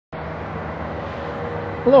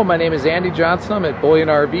Hello, my name is Andy Johnson. I'm at Bullion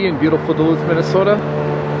RV in beautiful Duluth, Minnesota.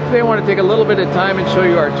 Today I want to take a little bit of time and show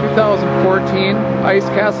you our 2014 Ice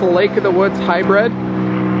Castle Lake of the Woods Hybrid.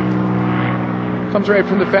 Comes right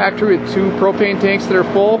from the factory with 2 propane tanks that are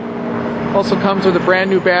full. Also comes with a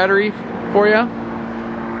brand new battery for you.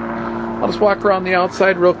 I'll just walk around the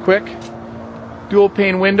outside real quick. Dual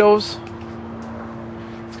pane windows.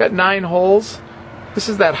 It's got 9 holes. This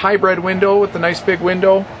is that hybrid window with the nice big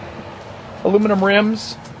window. Aluminum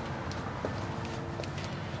rims.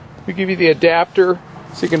 We give you the adapter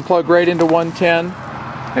so you can plug right into 110.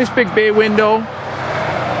 Nice big bay window.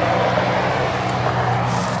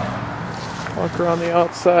 Walk around the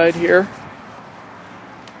outside here.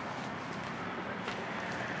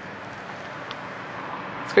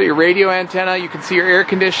 It's got your radio antenna. You can see your air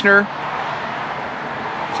conditioner.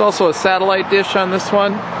 There's also a satellite dish on this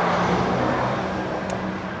one.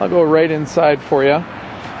 I'll go right inside for you.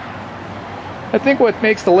 I think what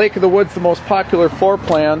makes the Lake of the Woods the most popular floor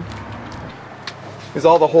plan is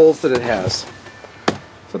all the holes that it has.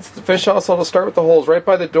 So it's the fish house. I'll start with the holes right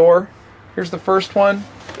by the door. Here's the first one.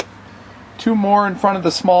 2 more in front of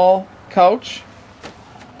the small couch.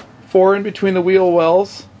 4 in between the wheel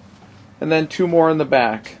wells. And then 2 more in the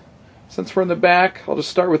back. Since we're in the back, I'll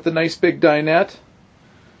just start with the nice big dinette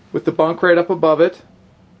with the bunk right up above it.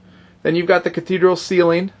 Then you've got the cathedral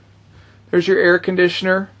ceiling. There's your air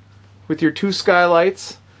conditioner with your 2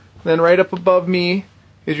 skylights. Then right up above me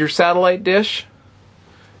is your satellite dish.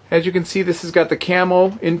 As you can see, this has got the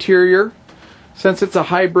camo interior. Since it's a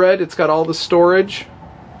hybrid, it's got all the storage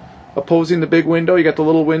opposing the big window. You got the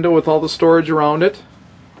little window with all the storage around it.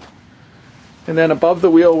 And then above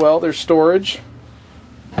the wheel well, there's storage.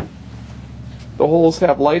 The holes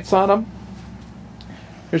have lights on them.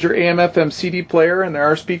 There's your AM/FM CD player, and there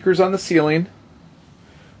are speakers on the ceiling.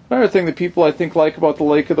 Another thing that people I think like about the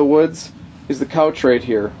Lake of the Woods is the couch right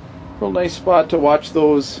here. Real nice spot to watch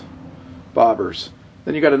those bobbers.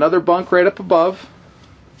 Then you got another bunk right up above.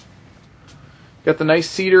 Got the nice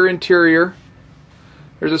cedar interior.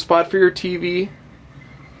 There's a spot for your TV.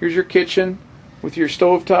 Here's your kitchen with your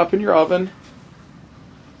stovetop and your oven.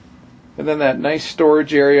 And then that nice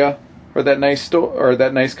storage area, or that nice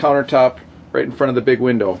countertop right in front of the big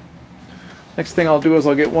window. Next thing I'll do is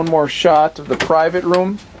I'll get one more shot of the private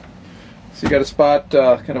room. So you got a spot,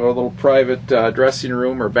 kind of a little private dressing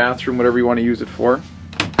room or bathroom, whatever you want to use it for.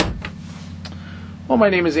 Well, my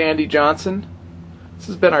name is Andy Johnson. This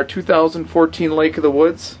has been our 2014 Lake of the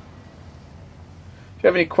Woods. If you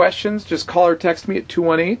have any questions, just call or text me at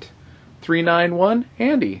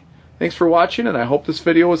 218-391-ANDY. Thanks for watching, and I hope this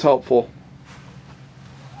video was helpful.